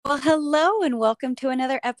Well, hello and welcome to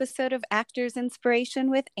another episode of Actors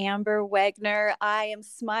Inspiration with Amber Wegner. I am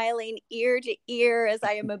smiling ear to ear as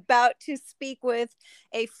I am about to speak with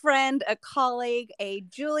a friend, a colleague, a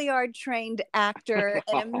Juilliard trained actor,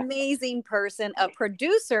 an amazing person, a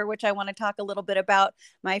producer, which I want to talk a little bit about,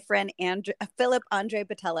 my friend Philip Andre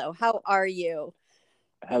Botello. How are you?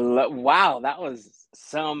 Hello. Wow, that was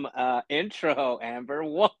some intro, Amber.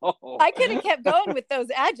 Whoa. I could have kept going with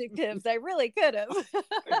those adjectives. I really could have.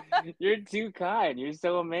 You're too kind. You're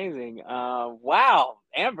so amazing. Wow,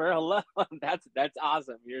 Amber, hello. That's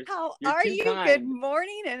awesome. You're How you're are too you? Good kind.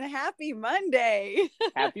 morning and happy Monday.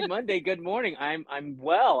 Happy Monday. Good morning. I'm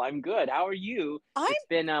well. I'm good. How are you? I'm It's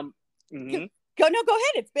been go, mhm. no, go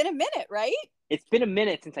ahead. It's been a minute, right? It's been a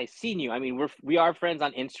minute since I've seen you. I mean, we are friends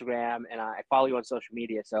on Instagram, and I follow you on social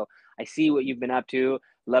media, so I see what you've been up to.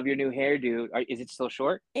 Love your new hairdo. Is it still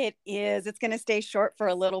short? It is. It's going to stay short for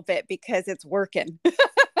a little bit because it's working.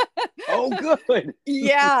 Oh, good.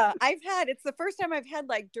 Yeah, it's the first time I've had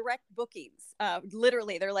like direct bookings.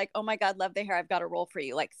 Literally, they're like, "Oh my God, love the hair. I've got a role for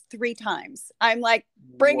you." Like 3 times. I'm like,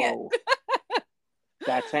 "Bring it." Whoa.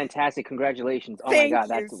 That's fantastic. Congratulations. Oh my Thank God, you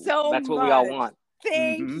that's so that's what we all much. want.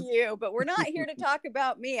 Thank Mhm. you. But we're not here to talk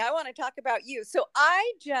about me. I want to talk about you. So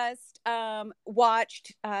I just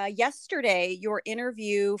watched yesterday your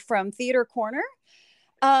interview from Theater Corner.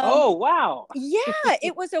 Um, Oh, wow. yeah,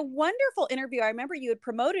 it was a wonderful interview. I remember you had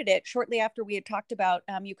promoted it shortly after we had talked about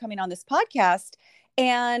you coming on this podcast.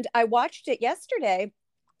 And I watched it yesterday.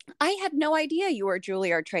 I had no idea you were a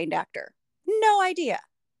Juilliard trained actor. No idea.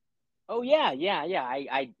 Oh yeah, yeah, yeah.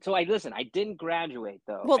 I listen, I didn't graduate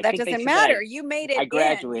though. Well, I that think they doesn't said that matter. You made I it in. You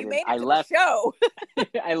graduated. made I it to the left show.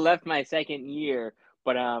 I left my second year,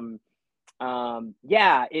 but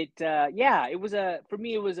yeah, it was a for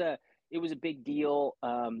me it was a big deal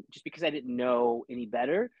just because I didn't know any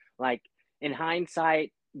better. Like in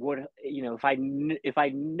hindsight, if I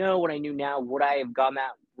know what I knew now, would I have gone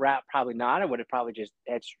that route? Probably not. I would have probably just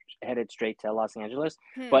headed straight to Los Angeles.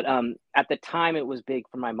 Hmm. But at the time it was big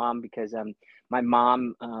for my mom because my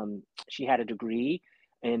mom she had a degree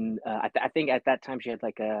and I think at that time she had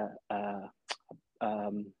like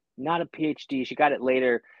not a PhD. She got it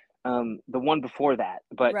later, the one before that.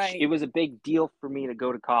 But it Right. was a big deal for me to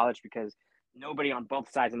go to college because nobody on both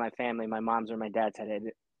sides of my family, my mom's or my dad's,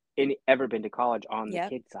 ever been to college on the Yep.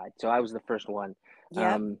 kid side. So I was the first one.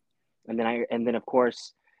 Yep. Um, and then of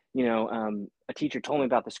course, a teacher told me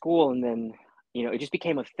about the school, and then it just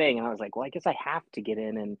became a thing, and I was like, well, I guess I have to get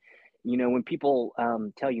in. And when people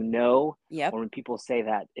tell you no, Yep. or when people say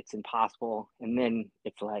that it's impossible, and then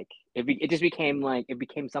it's like it just became like it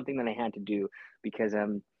became something that I had to do because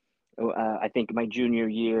I think my junior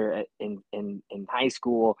year in high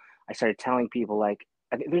school, I started telling people like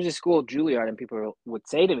there's a school Juilliard, and people would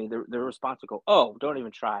say to me, their response would go, "Oh, don't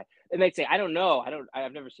even try," and they'd say, "I don't know,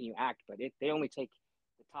 I've never seen you act, but they only take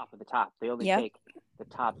the top of the top. They only Yep. take the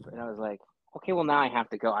top," and I was like, "Okay, well now I have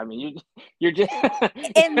to go. I mean, you're just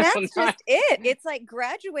And that's now just it. It's like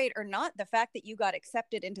graduate or not, the fact that you got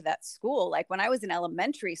accepted into that school. Like when I was in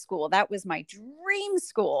elementary school, that was my dream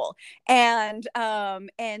school. And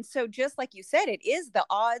so just like you said, it is, the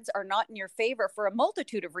odds are not in your favor for a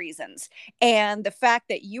multitude of reasons. And the fact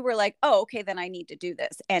that you were like, "Oh, okay, then I need to do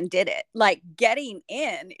this," and did it. Like getting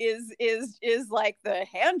in is like the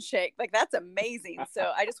handshake. Like that's amazing.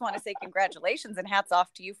 So I just want to say congratulations and hats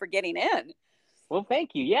off to you for getting in. Well,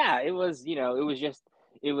 thank you. Yeah, I was right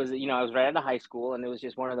out of high school, and it was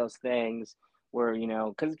just one of those things where,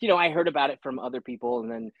 because, I heard about it from other people,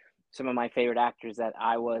 and then some of my favorite actors that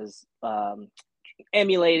I was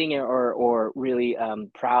emulating or really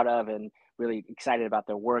proud of and really excited about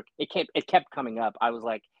their work. It kept coming up. I was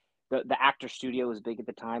like, the actor studio was big at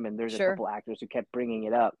the time, and there's a Sure. couple actors who kept bringing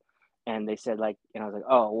it up, and they said like, and I was like,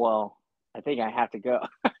 oh well, I think I have to go.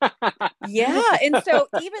 Yeah. And so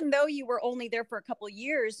even though you were only there for a couple of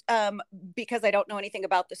years, because I don't know anything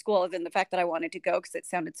about the school other than the fact that I wanted to go because it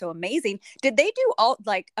sounded so amazing, did they do all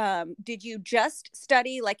like did you just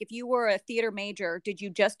study, like if you were a theater major, did you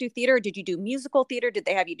just do theater? Did you do musical theater? Did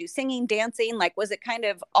they have you do singing, dancing? Like was it kind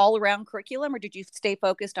of all around curriculum or did you stay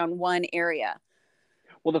focused on one area?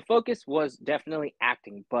 Well, the focus was definitely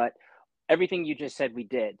acting, but everything you just said we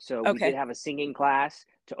did. So we did Okay. have a singing class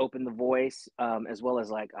to open the voice, as well as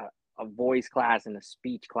like a voice class and a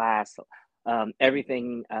speech class.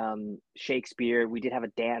 Everything Shakespeare. We did have a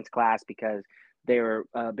dance class because they were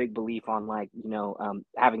a big belief on like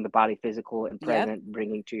having the body physical and Yep. present,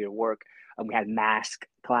 bringing to your work. We had mask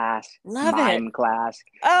class, Love it. mime class.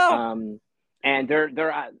 Oh, Um, and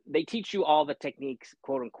they teach you all the techniques,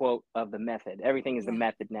 quote unquote, of the method. Everything is the yeah.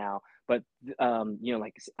 method now. but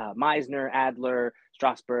like Meisner, Adler,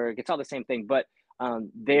 Strasberg, it's all the same thing. But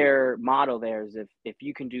their motto there is if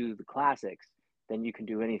you can do the classics, then you can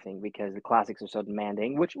do anything, because the classics are so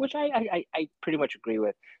demanding, which I pretty much agree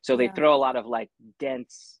with. So they Yeah. throw a lot of like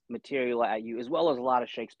dense material at you, as well as a lot of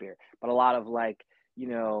Shakespeare, but a lot of like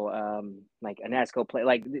like Ionesco play,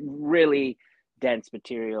 like really dense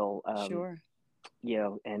material. Sure.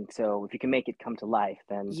 And so if you can make it come to life,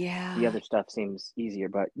 then the Yeah. other stuff seems easier.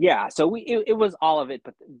 But yeah, so it was all of it,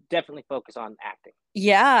 but definitely focus on acting.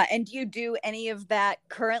 Yeah. And do you do any of that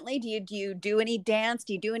currently? Do you do any dance?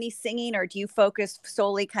 Do you do any singing, or do you focus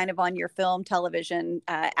solely kind of on your film, television,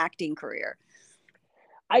 acting career?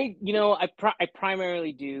 I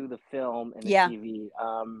primarily do the film and the Yeah. TV.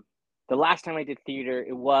 The last time I did theater,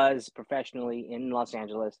 it was professionally in Los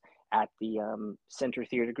Angeles at the Center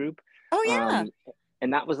Theater Group. Oh yeah. Um,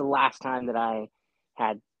 and that was the last time that I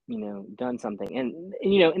had, done something.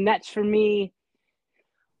 And that's for me.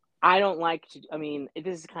 I don't like to, I mean,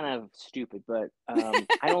 this is kind of stupid, but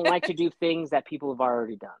I don't like to do things that people have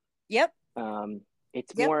already done. Yep. Um,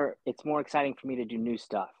 Yep. it's more exciting for me to do new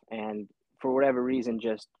stuff. And for whatever reason,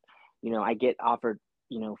 just, I get offered,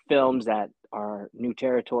 films that are new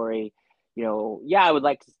territory. Yeah, I would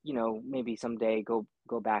like to, maybe someday go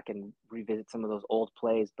back and revisit some of those old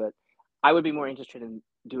plays, but I would be more interested in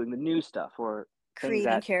doing the new stuff, or things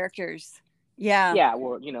Creating that, characters. Yeah. yeah,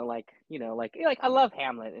 well, like I love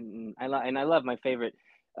Hamlet, and I love my favorite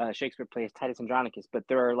Shakespeare plays, Titus Andronicus, but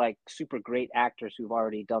there are like super great actors who've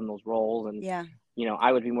already done those roles, and Yeah.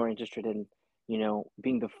 I would be more interested in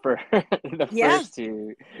being the first the Yeah. first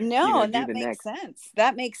to No, and do that the makes next. sense.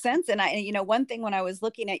 That makes sense. And one thing when I was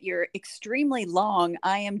looking at your extremely long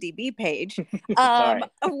IMDb page, Sorry.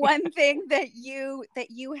 one thing that you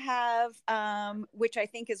have, which I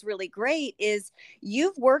think is really great, is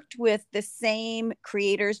you've worked with the same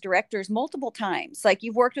creators, directors multiple times. Like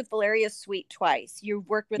you've worked with Valeria Sweet twice. You've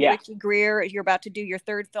worked with Yeah. Ritchie Greer. You're about to do your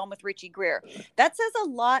third film with Ritchie Greer. That says a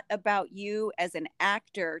lot about you as an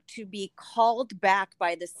actor to be called back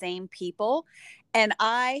by the same people. And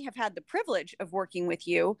I have had the privilege of working with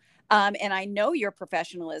you. And I know your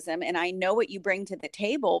professionalism and I know what you bring to the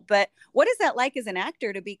table. But what is that like as an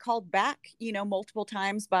actor to be called back, multiple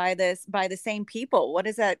times by the same people? What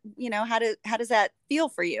is that, how does that feel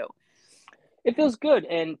for you? It feels good,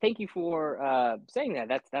 and thank you for saying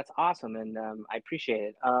that. That's awesome, and I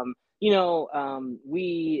appreciate it.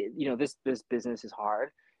 This business is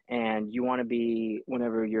hard, and you want to be,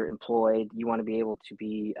 whenever you're employed, you want to be able to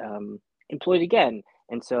be employed again,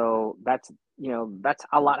 and so that's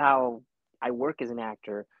a lot how I work as an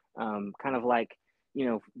actor. Kind of like,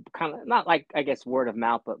 kind of not like, I guess, word of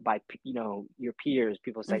mouth, but by your peers,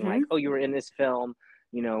 people saying like, Mm-hmm. "Oh, you were in this film.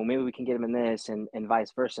 Maybe we can get him in this," and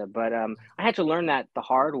vice versa. But I had to learn that the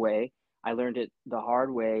hard way. I learned it the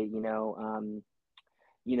hard way. You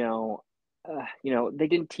know, they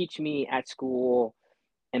didn't teach me at school,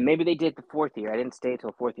 and maybe they did the fourth year. I didn't stay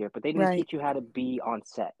till fourth year, but they didn't Right. teach you how to be on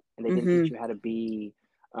set, and they didn't teach Mm-hmm. you how to be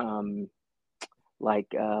um, like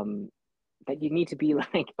that. You need to be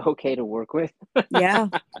like okay to work with. Yeah.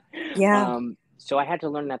 Yeah. So I had to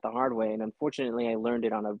learn that the hard way, and unfortunately, I learned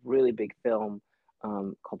it on a really big film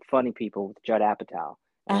called Funny People with Judd Apatow,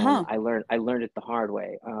 and Uh-huh. I learned it the hard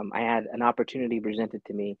way. I had an opportunity presented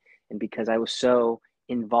to me, and because I was so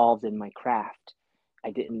involved in my craft,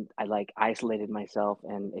 I didn't. I like isolated myself,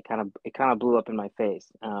 and it kind of blew up in my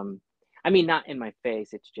face. I mean, not in my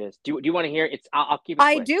face. It's just. Do you want to hear? I'll keep it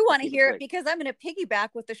I quick. do I'll want to keep it hear it quick. because I'm going to piggyback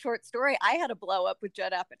with the short story. I had a blow up with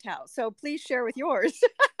Judd Apatow. So please share with yours.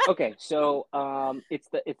 Okay, so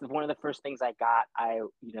it's one of the first things I got.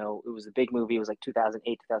 It was a big movie. It was like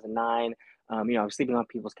 2008, 2009. I was sleeping on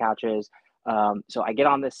people's couches. So I get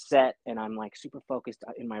on this set and I'm like super focused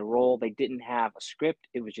in my role. They didn't have a script.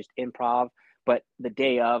 It was just improv. But the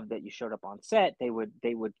day of that you showed up on set, they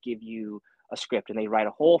would give you a script, and they write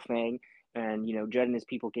a whole thing. And Judd and his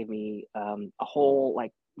people gave me a whole,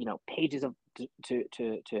 like, pages of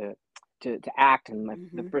to act. And the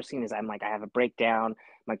Mm-hmm. first scene is, I'm like, I have a breakdown.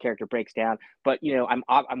 My character breaks down, but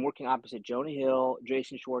I'm working opposite Jonah Hill,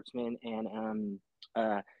 Jason Schwartzman, and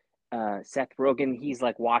Seth Rogen. He's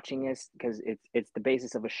like watching us because it's the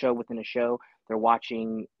basis of a show within a show. They're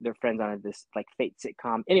watching their friends on this like fate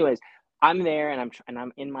sitcom. Anyways, I'm there, and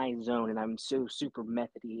I'm in my zone, and I'm so super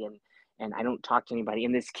methody, and I don't talk to anybody.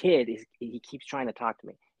 And this kid he keeps trying to talk to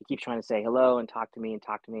me. He keeps trying to say hello and talk to me and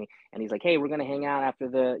talk to me. And he's like, "Hey, we're gonna hang out after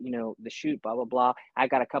the shoot, blah blah blah. I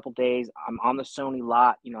got a couple days. I'm on the Sony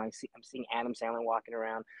lot. I'm seeing Adam Sandler walking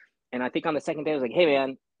around." And I think on the second day, I was like, "Hey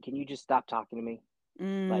man, can you just stop talking to me?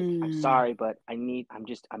 Like, I'm Mm. sorry, but I need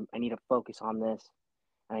to focus on this."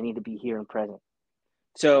 and I need to be here and present.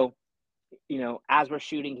 So, as we're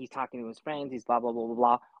shooting, he's talking to his friends, he's blah, blah, blah, blah,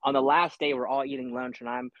 blah. On the last day, we're all eating lunch, and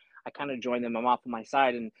I kind of join them. I'm off on my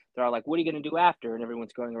side, and they're all like, what are you going to do after? And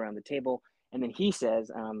everyone's going around the table. And then he says,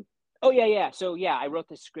 oh, yeah, yeah. So, yeah, I wrote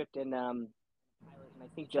this script, and I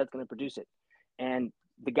think Judd's going to produce it. And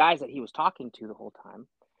the guys that he was talking to the whole time,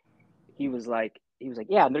 he was like,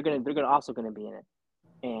 yeah, and they're also going to be in it.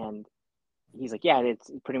 And he's like, yeah,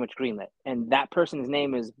 it's pretty much greenlit. And that person's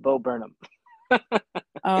name is Bo Burnham. So,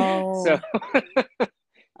 Oh,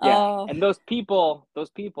 yeah. oh, And those people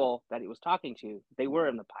that he was talking to, they were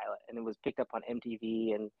in the pilot, and it was picked up on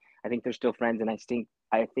MTV, and I think they're still friends, and I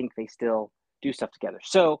think they still do stuff together.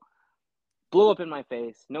 So, blew up in my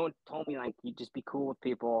face. No one told me like you just be cool with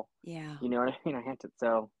people. yeah. You know what I mean? I had to.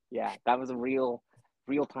 So yeah, that was a real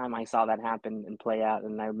time I saw that happen and play out,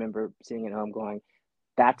 and I remember sitting at home going,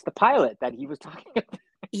 "That's the pilot that he was talking about."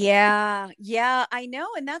 Yeah, yeah, I know.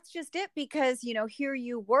 And that's just it because, here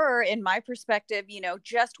you were, in my perspective,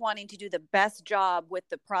 just wanting to do the best job with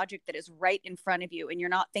the project that is right in front of you. And you're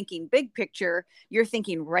not thinking big picture, you're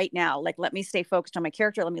thinking right now, like, let me stay focused on my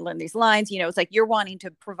character. Let me learn these lines. It's like you're wanting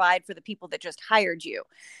to provide for the people that just hired you.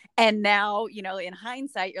 And now, in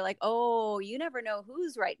hindsight, you're like, oh, you never know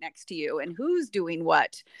who's right next to you and who's doing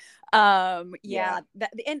what. Yeah, Yeah.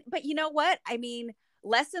 But you know what? I mean,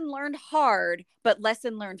 lesson learned hard, but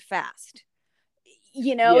lesson learned fast.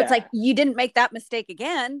 It's yeah, like you didn't make that mistake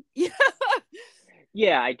again.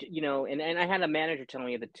 yeah. And I had a manager tell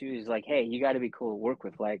me that too. Is like, hey, you got to be cool to work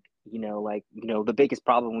with. The biggest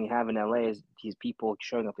problem we have in LA is these people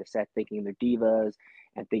showing up to set thinking they're divas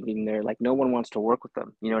and thinking they're like no one wants to work with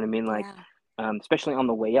them. You know what I mean? Like, Yeah. especially on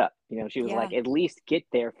the way up. She was Yeah. like, at least get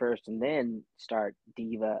there first and then start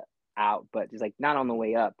diva out, but it's like not on the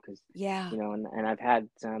way up because Yeah. and I've had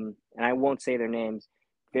some, and I won't say their names,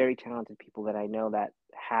 very talented people that I know that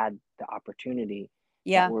had the opportunity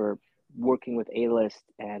that Yeah. were working with A-list,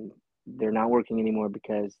 and they're not working anymore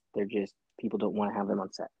because they're just people don't want to have them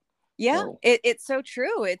on set. Yeah, So it's so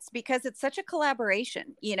true. It's because it's such a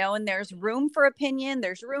collaboration, and there's room for opinion,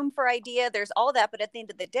 there's room for idea, there's all that. But at the end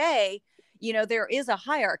of the day, there is a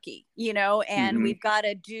hierarchy, and mhm, we've got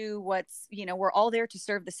to do we're all there to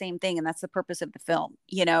serve the same thing. And that's the purpose of the film.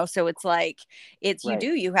 So it's like, right,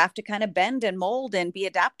 you have to kind of bend and mold and be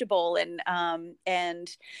adaptable. And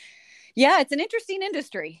yeah, it's an interesting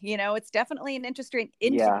industry. It's definitely an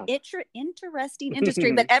yeah. interesting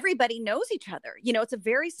industry, but everybody knows each other. It's a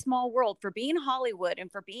very small world for being Hollywood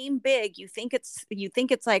and for being big. You think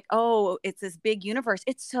it's like, oh, it's this big universe.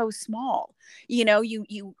 It's so small.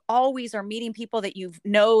 You always are meeting people that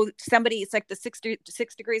somebody. It's like the six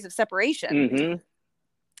degrees of separation. Mhm,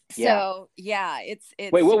 yeah. So yeah, Wait, it's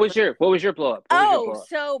super. what was your blow up? What was your Oh, blow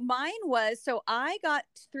up? so I got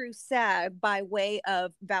through SAG by way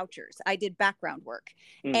of vouchers. I did background work,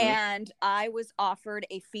 Mhm, and I was offered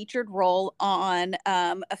a featured role on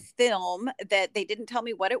a film that they didn't tell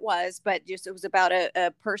me what it was, but just it was about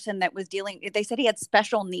a person that was dealing. They said he had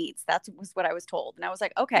special needs. That was what I was told, and I was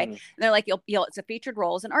like, okay. And mhm, they're like, you'll it's a featured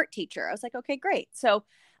role as an art teacher. I was like, okay, great. So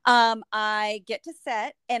I get to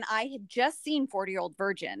set, and I had just seen 40-Year-Old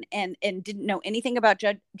Virgin, and didn't know anything about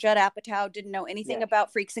Judd Apatow, didn't know anything yes.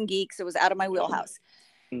 about Freaks and Geeks. It was out of my wheelhouse.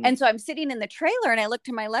 Mhm, And so I'm sitting in the trailer, and I look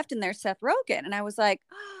to my left, and there's Seth Rogen, and I was like,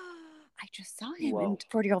 oh, I just saw him in whoa.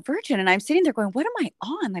 40-Year-Old Virgin, and I'm sitting there going, what am I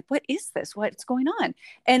on? Like, what is this? What's going on?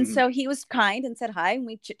 And Mhm, so he was kind and said hi, and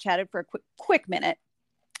we chit chatted for a quick minute,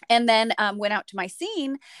 and then went out to my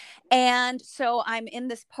scene. And so I'm in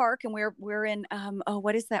this park, and we're in oh,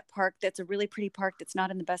 what is that park that's a really pretty park that's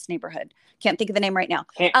not in the best neighborhood? Can't think of the name right now.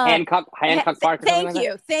 Hancock Park or something Thank like that.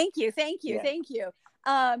 you, thank you, thank you, Yeah. thank you.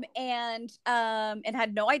 And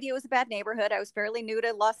had no idea it was a bad neighborhood. I was fairly new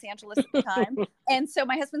to Los Angeles at the time. And so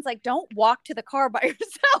my husband's like, don't walk to the car by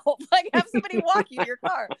yourself. Like, have somebody walk you to your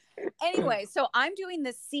car. Anyway, so I'm doing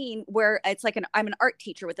this scene where it's like I'm an art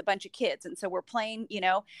teacher with a bunch of kids. And so we're playing,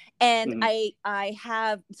 and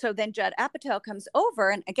Mhm. so then Judd Apatow comes over,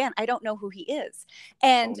 and again, I don't know who he is.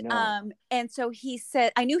 Oh no. And so he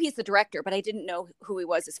said, I knew he's the director, but I didn't know who he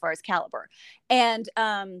was as far as caliber. And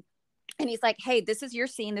he's like, hey, this is your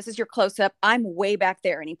scene. This is your close up. I'm way back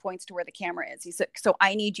there. And he points to where the camera is. He's like, so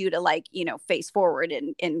I need you to face forward,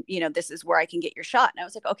 and this is where I can get your shot. And I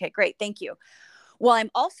was like, okay, great. Thank you. Well,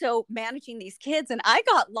 I'm also managing these kids, and I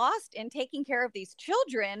got lost in taking care of these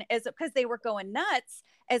children because they were going nuts,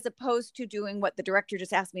 as opposed to doing what the director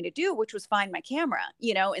just asked me to do, which was find my camera,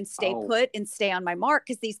 and stay Oh. put and stay on my mark.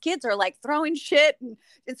 Cause these kids are like throwing shit. And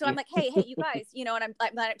so I'm like, hey, you guys, and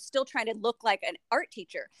I'm still trying to look like an art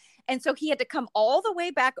teacher. And so he had to come all the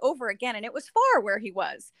way back over again. And it was far where he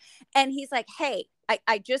was. And he's like, hey,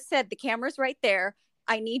 I just said the camera's right there.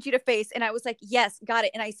 I need you to face. And I was like, yes, got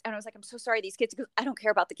it. And I was like, I'm so sorry, these kids. He goes, I don't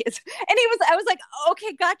care about the kids. And I was like,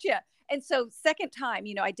 okay, gotcha. And so second time,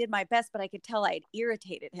 I did my best, but I could tell I had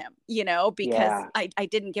irritated him, because Yeah. I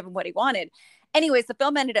didn't give him what he wanted. Anyways, the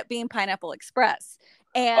film ended up being Pineapple Express.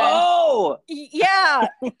 And Oh, yeah,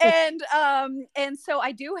 and so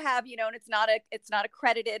I do have, and it's not a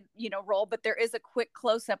credited, role, but there is a quick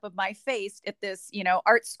close up of my face at this,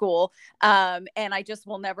 art school. And I just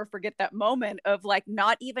will never forget that moment of like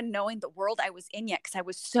not even knowing the world I was in yet, because I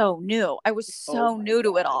was so new. I was oh so my new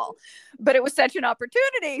to it God. all. But it was such an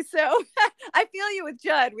opportunity. So I feel you with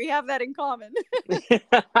Judd. We have that in common.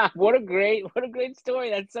 What a great story.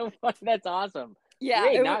 That's so fun. That's awesome. Yeah,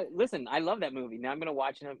 Great. Now, listen, I love that movie. Now I'm gonna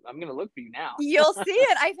watch it. I'm gonna look for you now. you'll see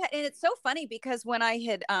it. And it's so funny because when I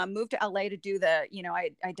had moved to LA to do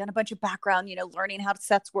I'd done a bunch of background, learning how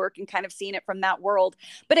sets work and kind of seeing it from that world,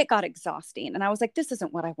 but it got exhausting. And I was like, this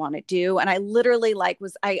isn't what I want to do. And I literally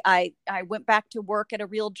I went back to work at a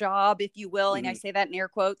real job, if you will. And I Mhm. say that in air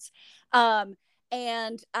quotes. And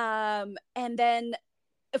then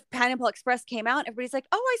if Pineapple Express came out, everybody's like,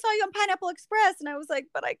 "Oh, I saw you on Pineapple Express," and I was like,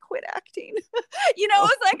 "But I quit acting." It Oh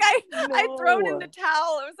was like I'd thrown in the no,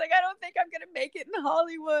 towel. I was like, "I don't think I'm gonna make it in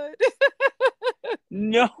Hollywood."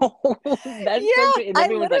 no, that's Yeah, such a. And I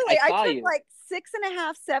everyone's like, I literally I saw took you. like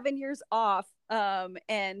 6.5, 7 years off.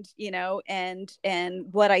 And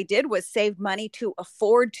what I did was save money to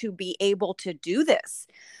afford to be able to do this,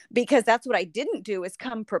 because that's what I didn't do, is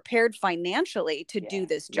come prepared financially to Yeah, do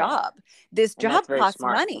this yeah, job. This and that's job very costs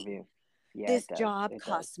smart of money. you. Yeah, it This does. job It does.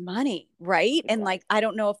 costs money, right? It And does. like, I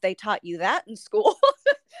don't know if they taught you that in school,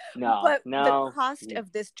 No, but the no. cost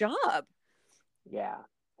of this job. Yeah,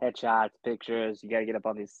 headshots, pictures. You got to get up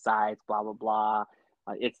on these sites, blah blah blah.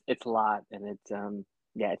 It's a lot, and it's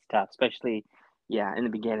yeah, it's tough, especially yeah in the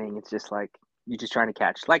beginning. It's just like you're just trying to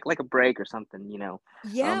catch like a break or something, you know. Oh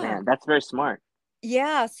Yeah. man, that's very smart.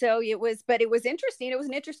 Yeah, so but it was interesting. It was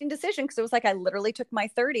an interesting decision because it was like I literally took my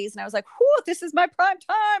 30s and I was like, "Whew, this is my prime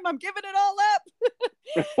time. I'm giving it all up."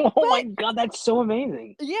 Oh my But God, that's so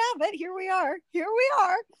amazing. yeah, but here we are. Here we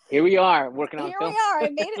are. Here we are working on Here we film. are. I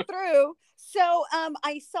made it through. So,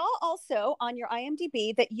 I saw also on your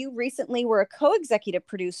IMDb that you recently were a co-executive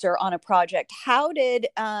producer on a project. How did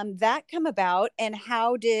that come about, and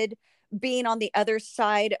how did being on the other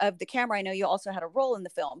side of the camera? I know you also had a role in the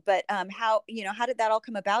film, but how did that all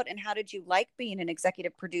come about, and how did you like being an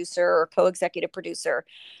executive producer or co-executive producer?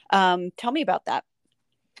 Tell me about that.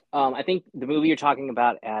 I think the movie you're talking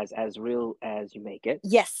about as real as you make it,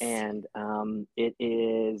 Yes. and it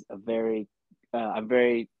is a very. I'm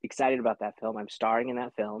very excited about that film. I'm starring in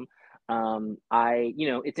that film.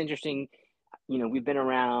 It's interesting. We've been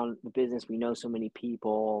around the business. We know so many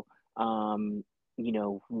people. Um, we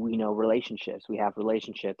know relationships. We have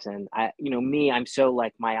relationships, and I'm so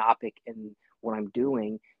like myopic in what I'm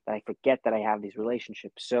doing that I forget that I have these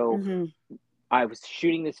relationships. So Mm-hmm. I was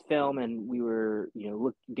shooting this film, and we were,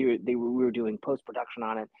 we were doing post production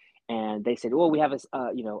on it, and they said, "Well, we have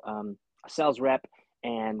a sales rep,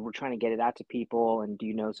 and we're trying to get it out to people. And do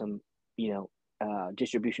you know some,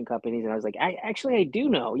 distribution companies?" And I was like, I do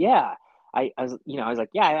know, yeah." I was like,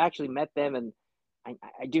 "Yeah, I actually met them, and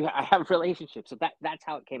I do, I have relationships." So that's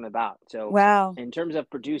how it came about. So Wow. in terms of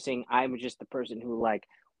producing, I'm just the person who like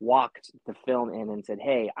walked the film in and said,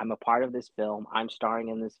 "Hey, I'm a part of this film. I'm starring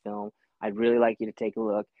in this film. I'd really like you to take a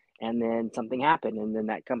look." And then something happened, and then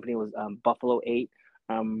that company was Buffalo Eight,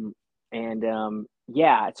 and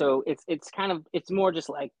yeah. So it's kind of it's more just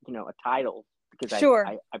like a title because Sure.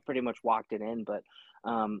 I pretty much walked it in, but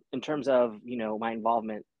in terms of my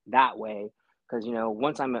involvement that way, because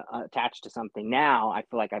once I'm attached to something now, I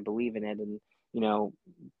feel like I believe in it, and you know,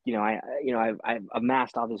 I've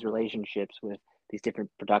amassed all these relationships with these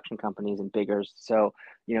different production companies and biggers. So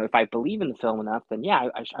if I believe in the film enough, then yeah,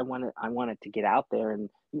 I want it to get out there, and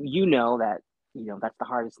that that's the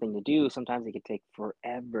hardest thing to do. Sometimes it could take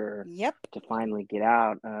forever Yep. to finally get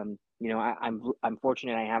out. I'm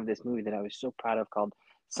fortunate. I have this movie that I was so proud of called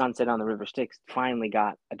Sunset on the River Styx. Finally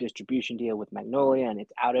got a distribution deal with Magnolia, and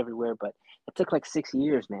it's out everywhere. But it took like 6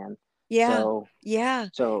 years, man. Yeah. So Yeah.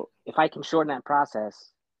 if I can shorten that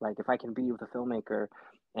process, like if I can be with a filmmaker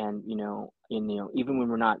and even when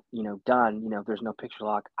we're not done, there's no picture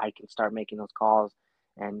lock, I can start making those calls.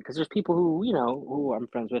 And because there's people who who I'm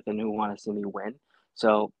friends with and who want to see me win,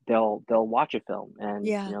 so they'll watch a film and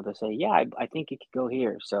Yeah. they'll say, yeah, I think it could go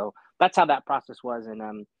here. So that's how that process was.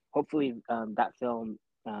 And hopefully that film,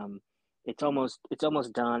 it's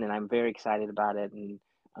almost done, and I'm very excited about it. And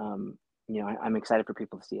I'm excited for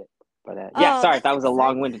people to see it. But yeah, Oh, sorry if that's that was a exciting.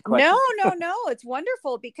 long-winded No, question. no, no. It's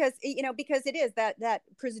wonderful because, because it is that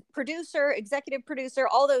producer, executive producer,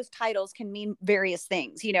 all those titles can mean various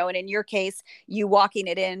things, and in your case, you walking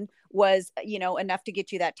it in was, enough to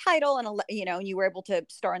get you that title, and, you were able to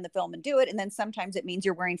star in the film and do it. And then sometimes it means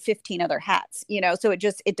you're wearing 15 other hats, so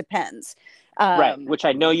it depends. Right, Um, which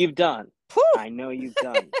I know you've done. Whew, I know you've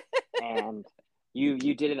done. And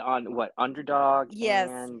you did it on what, Underdog yes.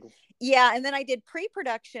 and Yeah, and then I did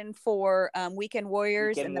pre-production for Weekend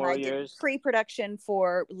Warriors, Weekend and then I did Warriors. pre-production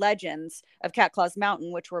for Legends of Catclaws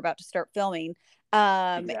Mountain, which we're about to start filming.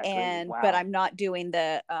 Exactly. But Wow. I'm not doing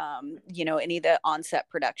the any of the on-set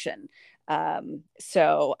production.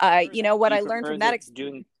 So I, For that. what Do you I learned prefer from that.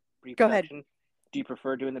 doing Go ahead. pre-production? Do you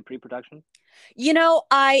prefer doing the pre-production?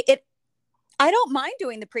 I don't mind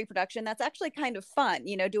doing the pre-production. That's actually kind of fun,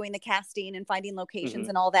 doing the casting and finding locations Mm-hmm.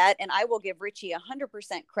 and all that. And I will give Ritchie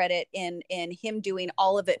 100% credit in him doing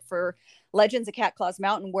all of it for Legends of Catclaws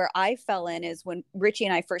Mountain. Where I fell in is when Ritchie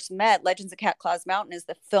and I first met. Legends of Catclaws Mountain is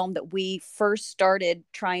the film that we first started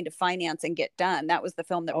trying to finance and get done. That was the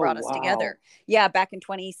film that Oh brought us wow. together. Yeah, back in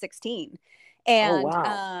 2016. Oh and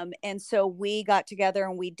wow. um and so we got together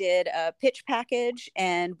and we did a pitch package,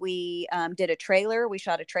 and we did a trailer. We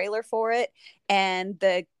shot a trailer for it, and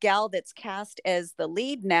the gal that's cast as the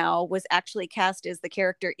lead now was actually cast as the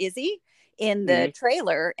character Izzy in the Mm-hmm.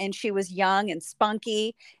 trailer, and she was young and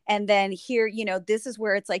spunky. And then here, this is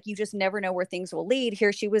where it's like you just never know where things will lead.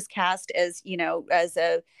 Here she was cast as,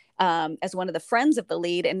 as one of the friends of the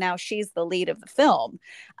lead, and now she's the lead of the film.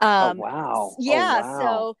 Oh um wow. Oh yeah, wow.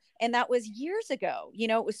 so, and that was years ago.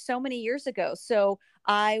 It was so many years ago. So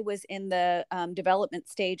I was in the development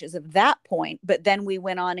stages of that point, but then we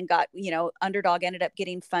went on and got, Underdog ended up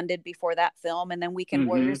getting funded before that film, and then Weekend Mm-hmm.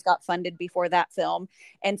 Warriors got funded before that film.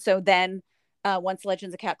 And so then, once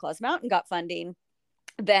Legends of Catclaws Mountain got funding,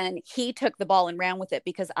 then he took the ball and ran with it,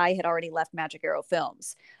 because I had already left Magic Arrow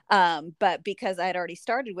Films. But because I had already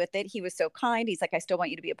started with it, he was so kind. He's like, I still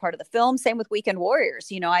want you to be a part of the film. Same with Weekend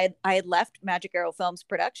Warriors. I had left Magic Arrow Films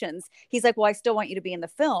Productions. He's like, well, I still want you to be in the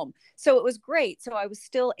film. So it was great. So I was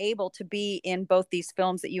still able to be in both these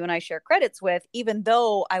films that you and I share credits with, even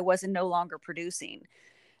though I wasn't no longer producing.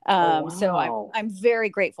 Oh So I'm wow. I'm very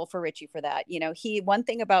grateful for Ritchie for that. One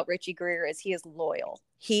thing about Ritchie Greer is he is loyal.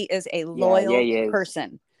 He is a Yeah, yeah, loyal he is.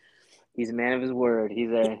 person. He's a man of his word. He's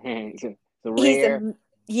a He's rare. a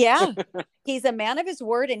Yeah, he's a man of his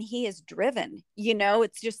word, and he is driven.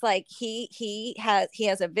 It's just like he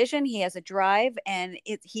has a vision, he has a drive, and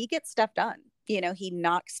he gets stuff done. He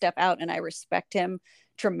knocks stuff out, and I respect him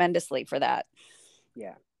tremendously for that.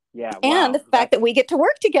 Yeah. Yeah. And the Wow. fact that we get to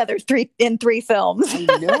work together three films. I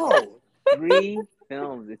know. Three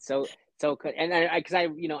films. It's so good. And because I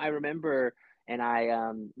remember, and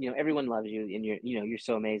everyone loves you, and you're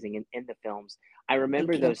so amazing in the films. I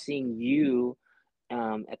remember Thank though you. seeing you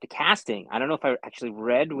at the casting. I don't know if I actually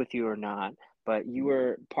read with you or not, but you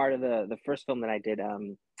were part of the first film that I did,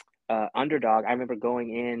 Underdog. I remember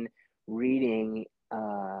going in reading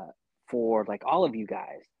for like all of you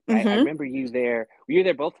guys. I Mm-hmm. remember you there. Were you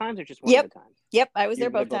there both times or just one of Yep. the times? Yep. I was You there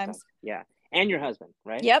were there both both times. times. Yeah. And your husband,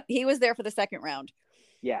 right? Yep. He was there for the second round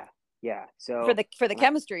Yeah. Yeah. for So the when I,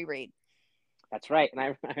 chemistry read. that's right.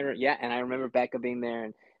 And yeah, and I remember Becca being there,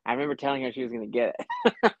 and I remember telling her she was going to get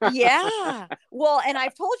it. Yeah. Well, and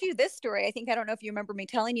I've told you this story. I don't know if you remember me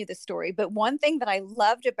telling you this story, but one thing that I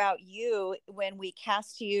loved about you when we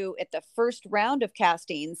cast you at the first round of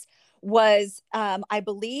castings was, I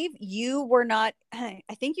believe you were not, I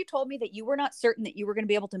think you told me that you were not certain that you were going to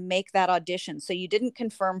be able to make that audition. So you didn't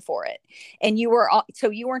confirm for it. And so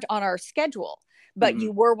you weren't on our schedule, but Hmm.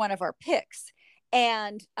 you were one of our picks.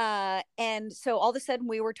 And so all of a sudden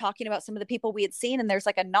we were talking about some of the people we had seen, and there's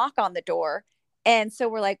like a knock on the door. And so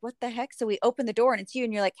we're like, what the heck? So we open the door, and it's you,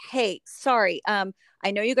 and you're like, hey, sorry. I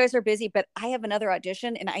know you guys are busy, but I have another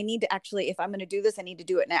audition, and I need to actually, if I'm going to do this, I need to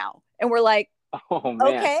do it now. And we're like, Oh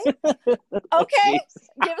man. okay, Oh okay,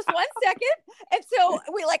 jeez. give us 1 second. And so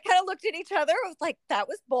we like kind of looked at each other. It was like, that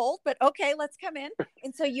was bold, but okay, let's come in.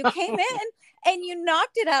 And so you came in and you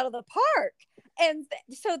knocked it out of the park. And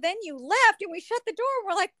so then you left, and we shut the door.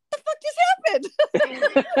 We're like, the fuck just happened?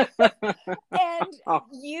 And Oh,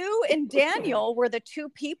 you and Daniel were the two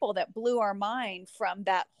people that blew our mind from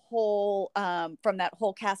that whole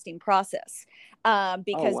casting process. oh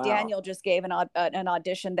Because wow. Daniel just gave an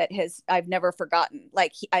audition that I've never forgotten.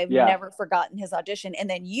 Like I've Yeah. never forgotten his audition. And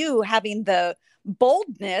then you having the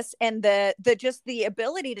boldness and the just the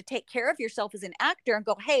ability to take care of yourself as an actor and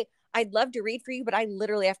go, hey, I'd love to read for you, but I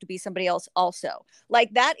literally have to be somebody else also.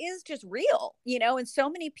 Like that is just real, and so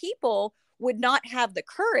many people would not have the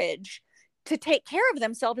courage to take care of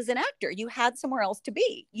themselves as an actor. You had somewhere else to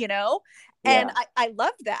be, and Yeah. I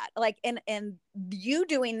loved that. Like, and you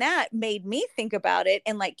doing that made me think about it,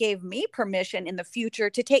 and like gave me permission in the future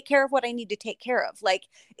to take care of what I need to take care of. Like,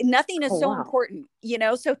 nothing is Oh so wow. important,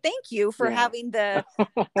 so thank you for Yeah. having the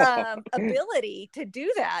ability to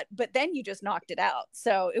do that, but then you just knocked it out.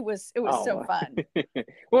 So it was so Oh, fun.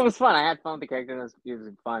 well, it was fun. I had fun with the character. It was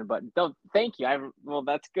fun, but don't thank you. Well,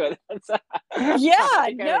 that's good. I Yeah,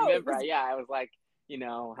 think I no, it remember. was. Yeah, I was like,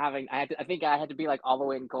 having I think I had to be like all the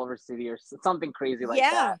way in Culver City or something crazy like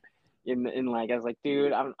Yeah. that. In like I was like,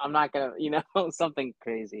 dude, I'm not gonna, something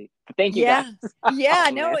crazy. But thank you guys. Yeah. Yeah,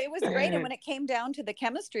 Oh no, man. it was great. And when it came down to the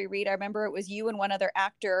chemistry read, I remember it was you and one other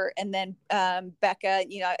actor, and then Becca.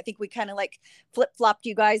 I think we kind of like flip-flopped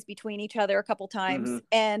you guys between each other a couple times. Hmm.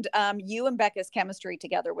 And you and Becca's chemistry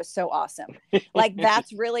together was so awesome. Like,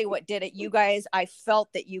 that's really what did it. You guys, I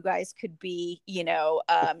felt that you guys could be,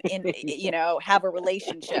 have a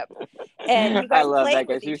relationship. And you I guys love played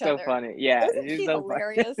Becca. with She's each so other. funny. Yeah, Isn't she's she so funny.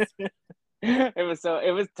 hilarious?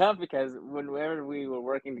 It was tough because whenever we were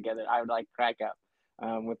working together, I would like crack up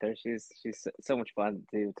with her. She's so much fun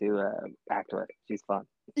to act with. She's fun.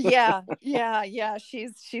 Yeah, yeah, yeah.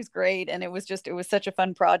 She's great, and it was such a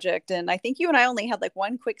fun project. And I think you and I only had like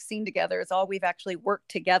one quick scene together. It's all we've actually worked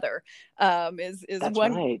together. Is That's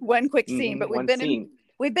one right. one quick scene, but One scene.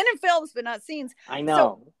 we've been in films but not scenes. I So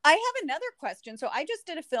know. I have another question. So I just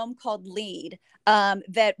did a film called Lead,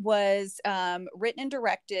 that was written and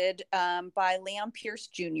directed by Leon Pierce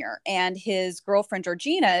Jr. and his girlfriend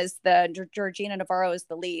Georgina Navarro is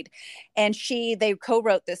the lead, and they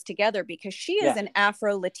co-wrote this together because she is Yeah. an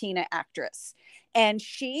Afro Latina actress, and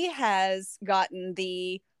she has gotten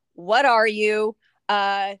the "what are you?"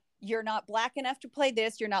 You're not black enough to play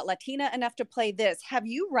this. You're not Latina enough to play this. Have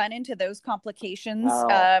you run into those complications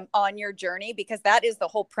Oh, on your journey? Because that is the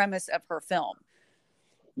whole premise of her film.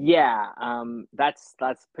 yeah. That's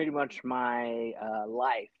pretty much my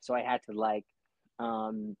life. So I had to like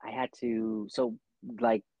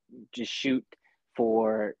just shoot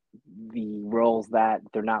for the roles that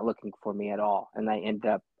they're not looking for me at all, and I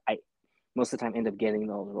most of the time end up getting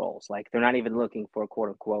those roles. Like they're not even looking for quote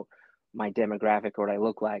unquote my demographic or what I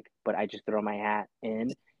look like, but I just throw my hat in,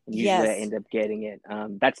 and usually I Yes. end up getting it.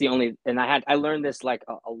 That's the only, and I learned this like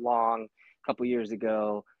a long couple years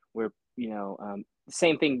ago, where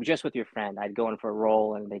same thing just with your friend. I'd go in for a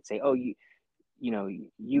role and they'd say, oh,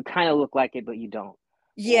 you kind of look like it, but you don't, or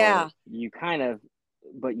Yeah. you kind of,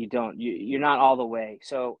 but you don't. You're not all the way.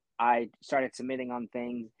 So I started submitting on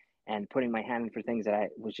things and putting my hand in for things that I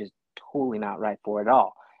was just totally not right for at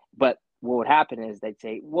all. But what would happen is they'd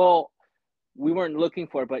say, "Well, we weren't looking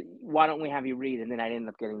for it, but why don't we have you read?" And then I'd end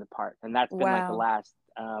up getting the part, and that's been like the Wow. last.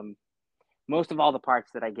 Most of all the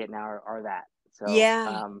parts that I get now are that. So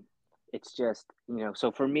Yeah. it's just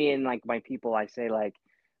So for me and like my people, I say like,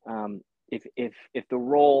 um, if the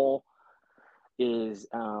role is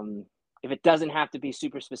if it doesn't have to be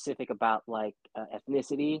super specific about like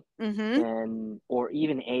ethnicity, Mm-hmm. then or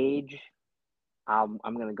even age, I'm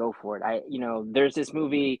gonna go for it. There's this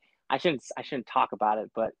movie. I shouldn't talk about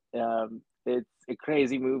it, but it's a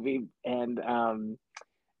crazy movie, and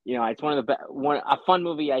it's one of the one a fun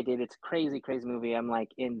movie I did. It's a crazy movie. I'm like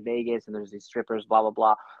in Vegas, and there's these strippers, blah blah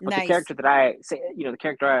blah. But the Nice. character that I say, the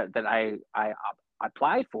character that I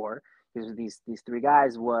applied for, because these three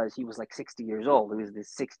guys, he was like 60 years old. He was this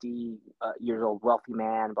 60 years old wealthy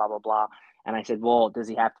man, blah blah blah. And I said, well, does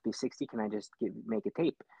he have to be 60? Can I just make a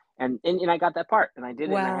tape? And I got that part, and I did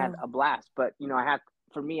it, and I had Wow. a blast. But I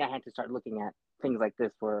had to start looking at things like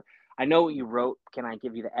this, where I know what you wrote. Can I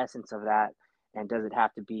give you the essence of that? And does it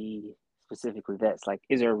have to be specifically this? Like,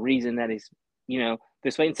 is there a reason that is,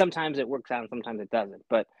 this way? And sometimes it works out, and sometimes it doesn't.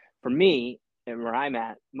 But for me, and where I'm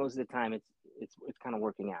at, most of the time, it's kind of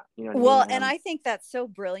working out. You know what I mean? Well, and I think that's so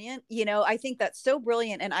brilliant. I think that's so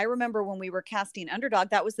brilliant. And I remember when we were casting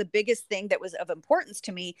Underdog, that was the biggest thing that was of importance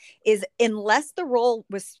to me, is unless the role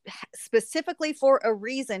was specifically for a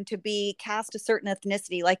reason to be cast a certain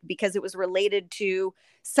ethnicity, like because it was related to Yeah,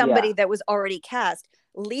 somebody that was already cast,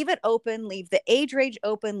 leave it open, leave the age range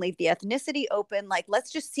open, leave the ethnicity open. Like,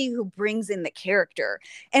 let's just see who brings in the character.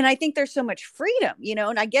 And I think there's so much freedom,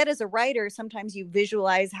 and I get, as a writer, sometimes you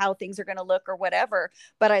visualize how things are going to look or whatever,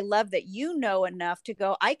 but I love that you know enough to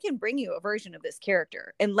go, I can bring you a version of this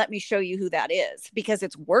character and let me show you who that is because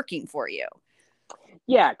it's working for you.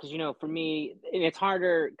 yeah, because for me, and it's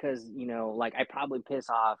harder because like I probably piss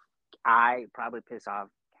off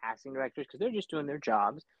casting directors because they're just doing their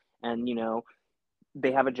jobs, and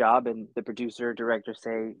they have a job, and the producer director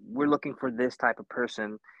say we're looking for this type of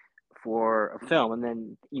person for a film, and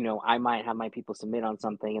then I might have my people submit on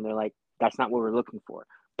something, and they're like, that's not what we're looking for.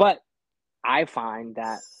 But I find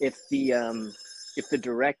that if the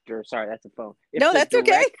director, sorry, that's a phone. No, that's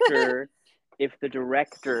okay. If the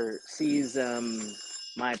director sees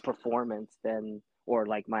my performance, then, or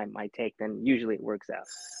like my take, then usually it works out.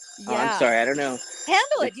 I'm Yeah. sorry, I don't know.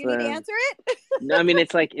 Handle it. Do you need to answer it? No, I mean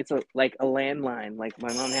it's like a landline. Like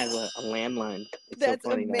my mom has a landline. It's so That's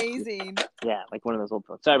funny. amazing. Yeah, like one of those old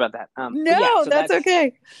phones. Sorry about that. But yeah, No, so that's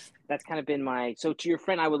okay. that's kind of been my, so to your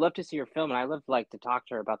friend, I would love to see your film, and I love like to talk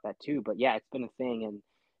to her about that too. But yeah, it's been a thing, and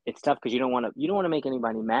it's tough because you don't want to make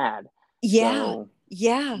anybody mad. Yeah. So,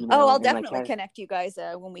 Yeah. you Oh, know, I'll and like definitely connect you guys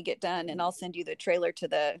when we get done, and I'll send you the trailer to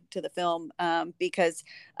the film because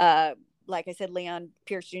like I said, Leon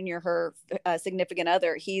Pierce Jr., her significant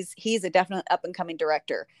other, he's a definite up and coming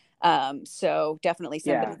director. So definitely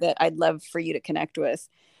somebody yeah. that I'd love for you to connect with.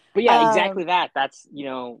 But yeah, Um, exactly that. That's,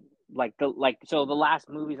 so the last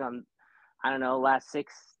movies on, I don't know, last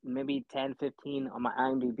 6, maybe 10, 15 on my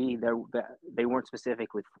IMDb, they weren't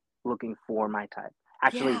specific with looking for my type.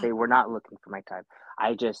 Actually, yeah. they were not looking for my type.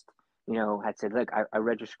 I just, had said, look, I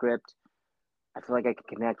read your script. I feel like I could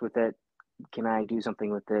connect with it. Can I do something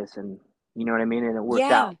with this? And you know what I mean? And it worked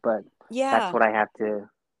Yeah. out. But that's Yeah. what I have to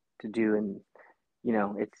do. And,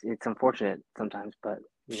 it's unfortunate sometimes, but,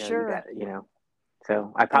 you got, Sure.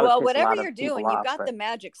 so I probably Well, piss a whatever lot of you're people doing, you've off, got but the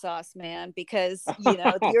magic sauce, man, because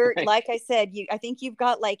oh, you're, thank like I said, I think you've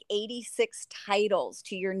got like 86 titles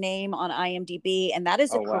to your name on IMDb, and that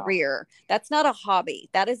is a oh, wow. career. That's not a hobby.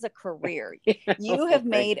 That is a career. You have Thank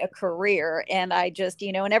made a career, and I just,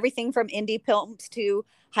 and everything from indie films to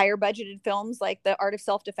higher budgeted films like The Art of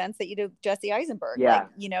Self-Defense that you did with Jesse Eisenberg. Like,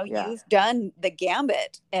 Yeah. Yeah. you've done the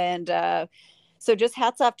gambit, and so just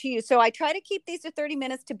hats off to you. So I try to keep these to 30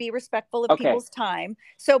 minutes to be respectful of Okay. people's time.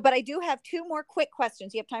 So, but I do have 2 more quick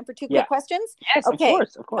questions. You have time for 2 quick Yeah. questions? Yes, of Okay.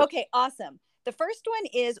 course. Of course. Okay, awesome. The first one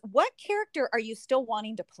is, what character are you still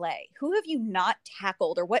wanting to play? Who have you not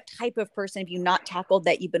tackled, or what type of person have you not tackled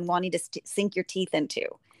that you've been wanting to sink your teeth into?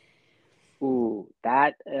 Ooh,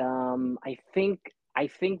 that I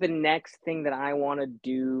think the next thing that I want to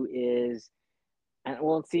do is, and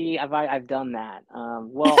well, see, I've done that.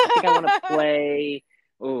 Well, I think I want to play.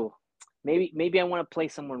 Ooh, maybe I want to play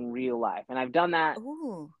someone real life, and I've done that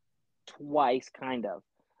Ooh. twice, kind of.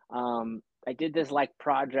 I did this like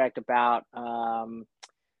project about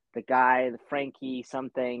the guy, the Frankie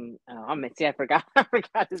something. See, I forgot, I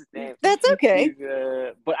forgot his name. That's okay.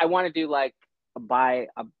 He's but I want to do like a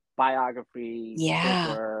biography book Yeah.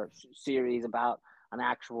 or series about an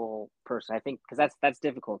actual person. I think because that's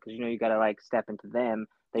difficult because you got to like step into them.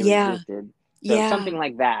 They've Yeah. existed, so Yeah. something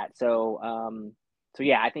like that. So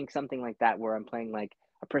yeah, I think something like that where I'm playing like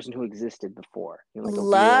a person who existed before,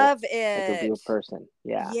 Love like a real it. person.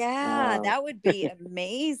 Yeah. Yeah, that would be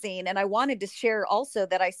amazing. And I wanted to share also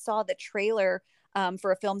that I saw the trailer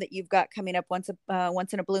for a film that you've got coming up, Once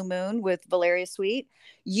in a Blue Moon with Valeria Sweet.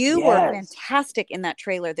 You were Yes. fantastic in that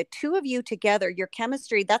trailer. The two of you together, your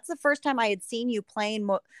chemistry. That's the first time I had seen you playing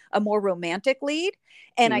a more romantic lead,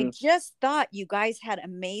 and I Hmm. just thought you guys had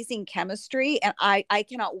amazing chemistry. And I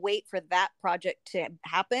cannot wait for that project to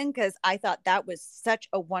happen because I thought that was such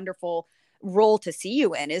a wonderful role to see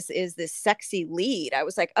you in, is this sexy lead. I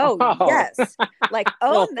was like, oh Oh, yes, like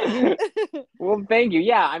own well, that. well, thank you.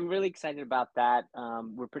 Yeah, I'm really excited about that.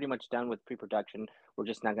 We're pretty much done with pre-production. We're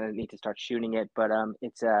just not going to need to start shooting it, but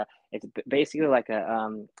it's basically like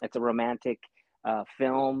it's a romantic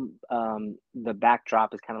film. The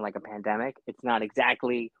backdrop is kind of like a pandemic. It's not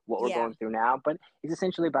exactly what we're Yeah. going through now, but it's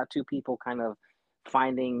essentially about two people kind of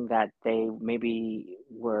finding that they maybe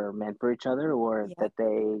were meant for each other, or Yep. that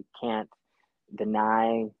they can't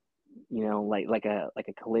deny, like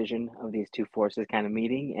a collision of these two forces kind of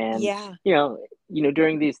meeting. And Yeah.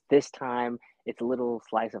 during this time, it's a little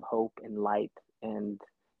slice of hope and light, and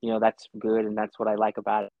that's good, and that's what I like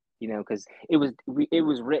about it. Because it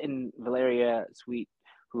was written, Valeria Sweet,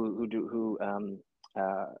 who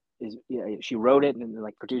is, she wrote it and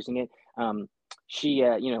like producing it. She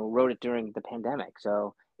wrote it during the pandemic,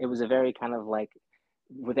 so it was a very kind of like,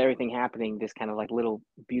 with everything happening, this kind of like little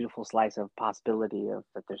beautiful slice of possibility of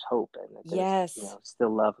that there's hope, and that there's Yes.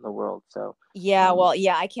 still love in the world. So Yeah, um well,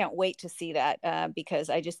 yeah, I can't wait to see that because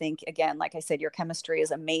I just think, again, like I said, your chemistry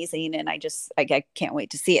is amazing, and I can't wait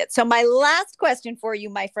to see it. So my last question for you,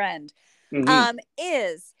 my friend, mhm.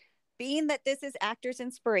 is, being that this is actors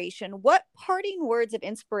inspiration, what parting words of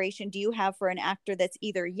inspiration do you have for an actor that's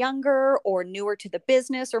either younger or newer to the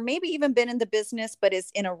business, or maybe even been in the business but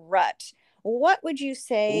is in a rut? What would you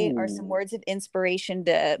say are some Ooh, words of inspiration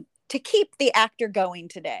to keep the actor going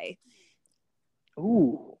today?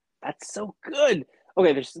 ooh, that's so good.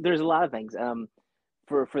 Okay, there's a lot of things.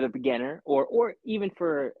 for the beginner, or even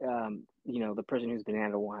for the person who's been at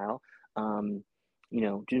it a while.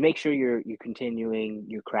 Just make sure you're continuing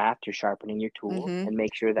your craft, you're sharpening your tools, Mm-hmm. and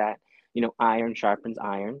make sure that iron sharpens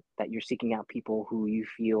iron. That you're seeking out people who you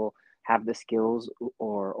feel have the skills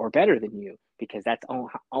or better than you, because that's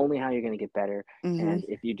only how you're going to get better. Mm-hmm. And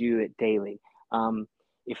if you do it daily,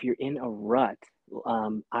 if you're in a rut,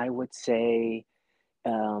 I would say.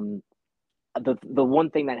 Um, the one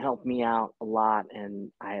thing that helped me out a lot,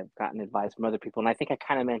 and I have gotten advice from other people, and I think I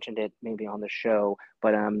kind of mentioned it maybe on the show,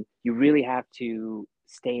 but you really have to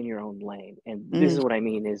stay in your own lane. And this is Mm. what I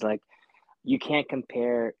mean is, like, you can't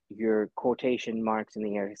compare your quotation marks in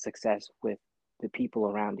the air success with the people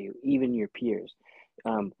around you, even your peers.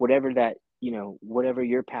 Whatever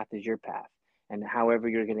your path is, your path, and however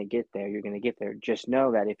you're going to get there, you're going to get there. Just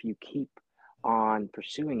know that if you keep on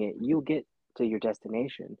pursuing it, you'll get to your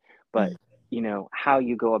destination. But Mm. how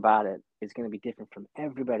you go about it is going to be different from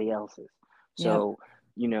everybody else's. Yep. So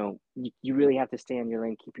you really have to stay in your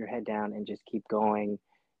lane, keep your head down, and just keep going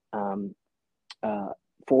um, uh,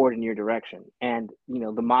 forward in your direction. And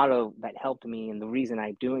the motto that helped me, and the reason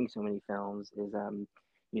I'm doing so many films is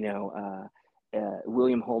you know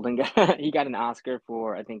William Holden he got an Oscar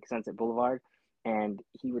for, I think, Sunset Boulevard, and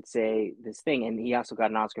he would say this thing, and he also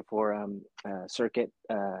got an Oscar for Circuit,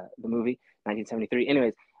 the movie, 1973.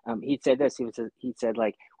 Anyways, he said this. He said,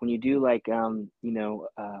 like, when you do, like,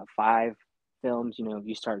 5 films,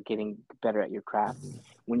 you start getting better at your craft.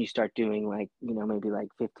 When you start doing, like, maybe like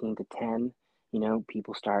 15 to 10,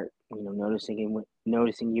 people start, noticing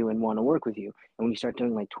you and want to work with you. And when you start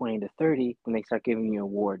doing like 20 to 30, when they start giving you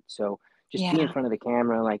awards. So just be in Yeah. front of the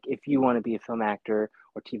camera. Like, if you want to be a film actor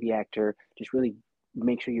or TV actor, just really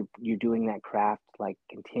make sure you're doing that craft, like,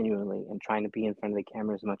 continually, and trying to be in front of the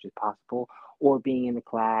camera as much as possible, or being in the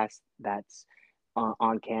class that's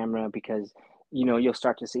on camera, because you'll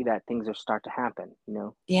start to see that things will start to happen.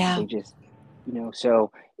 Yeah. They just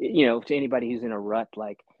so to anybody who's in a rut,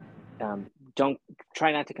 like, don't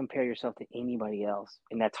try not to compare yourself to anybody else.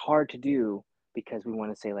 And that's hard to do, because we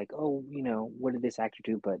want to say, like, oh, what did this actor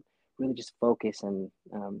do? But really just focus and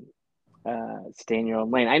stay in your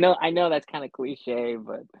own lane. I know that's kind of cliche,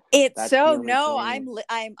 but It's that's the so only no,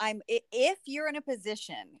 thing. if you're in a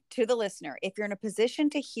position, to the listener, if you're in a position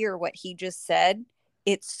to hear what he just said,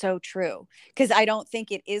 it's so true. Because I don't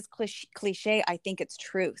think it is cliche. I think it's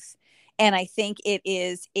truth. And I think it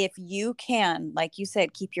is, if you can, like you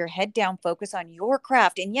said, keep your head down, focus on your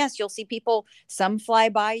craft. And yes, you'll see people, some fly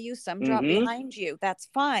by you, some drop Mm-hmm. behind you. That's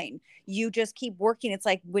fine. You just keep working. It's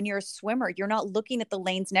like when you're a swimmer, you're not looking at the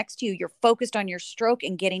lanes next to you. You're focused on your stroke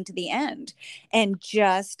and getting to the end. And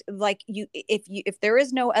just like if there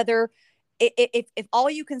is no other, if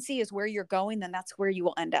all you can see is where you're going, then that's where you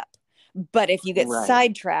will end up. But if you get Right.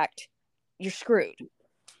 sidetracked, you're screwed.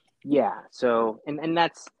 Yeah. So, and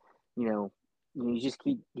that's, you just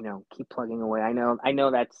keep plugging away. I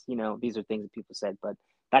know that's, these are things that people said, but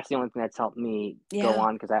that's the only thing that's helped me go Yeah.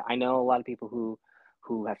 on, because I know a lot of people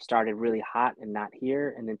who have started really hot and not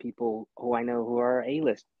here, and then people who I know who are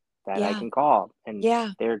A-list that I Yeah. can call, and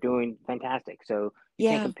Yeah. they're doing fantastic. So you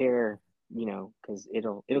can't Yeah. compare, because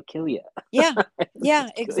it'll kill you. Yeah. Yeah,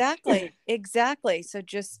 Just kill you. exactly. Exactly. So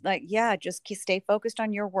just like, yeah, just stay focused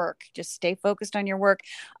on your work. Just stay focused on your work.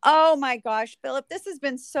 Oh my gosh, Philip, this has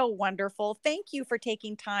been so wonderful. Thank you for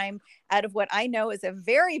taking time out of what I know is a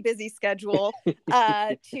very busy schedule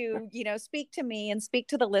to, speak to me and speak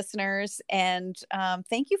to the listeners. And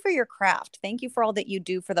thank you for your craft. Thank you for all that you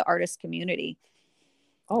do for the artist community.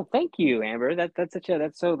 Oh, thank you, Amber. That's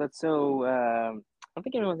so. I don't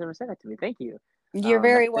think anyone's ever said that to me. Thank you. You're That's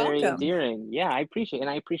very very welcome. endearing. Yeah, I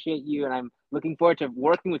appreciate you, and I'm looking forward to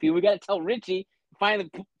working with you. We got to tell Ritchie, finally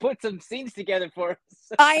put some scenes together for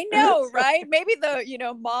us. I know, So, right? Maybe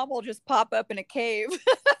the, mom will just pop up in a cave.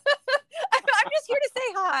 I'm just here to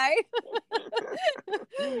say hi.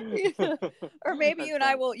 Yeah. Or maybe That's you and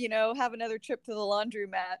I funny. will, have another trip to the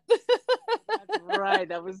laundromat. That's right.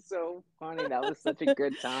 That was so funny. That was such a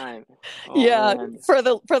good time. Oh Yeah, man. for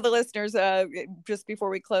the listeners, just before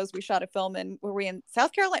we close, we shot a film in, were we in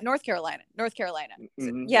South Carolina, North Carolina. So,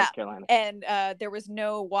 Mm-hmm. yeah. North Carolina. And there was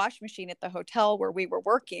no wash machine at the hotel where we were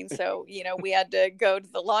working, so we had to go to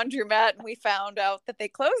the laundromat, and we found out that they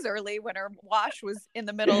closed early when our wash was in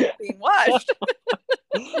the middle of being washed.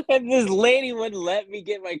 And this lady wouldn't let me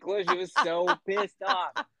get my clothes. She was so pissed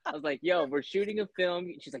off. I was like, "Yo, we're shooting a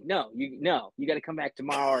film." She's like, "No, you got to come back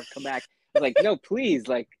tomorrow, or come back." was like, no, please,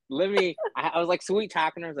 like, let me. I was like sweet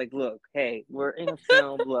talking her. I was like, look, hey, we're in a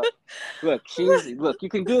film. Look, you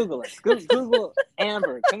can Google it. Google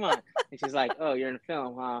Amber. Come on. And she's like, oh, you're in a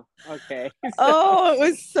film, huh? Okay. So, Oh, it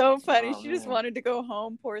was so funny. oh She just man, wanted to go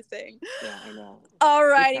home, poor thing. yeah, I know. All Good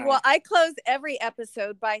righty. Well, time. I close every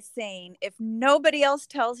episode by saying, if nobody else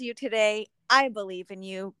tells you today, I believe in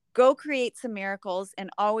you. Go create some miracles and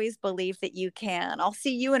always believe that you can. I'll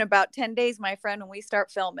see you in about 10 days, my friend, when we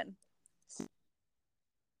start filming.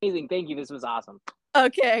 Amazing. Thank you. This was awesome.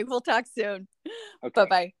 Okay, we'll talk soon. Okay.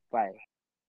 Bye-bye. Bye.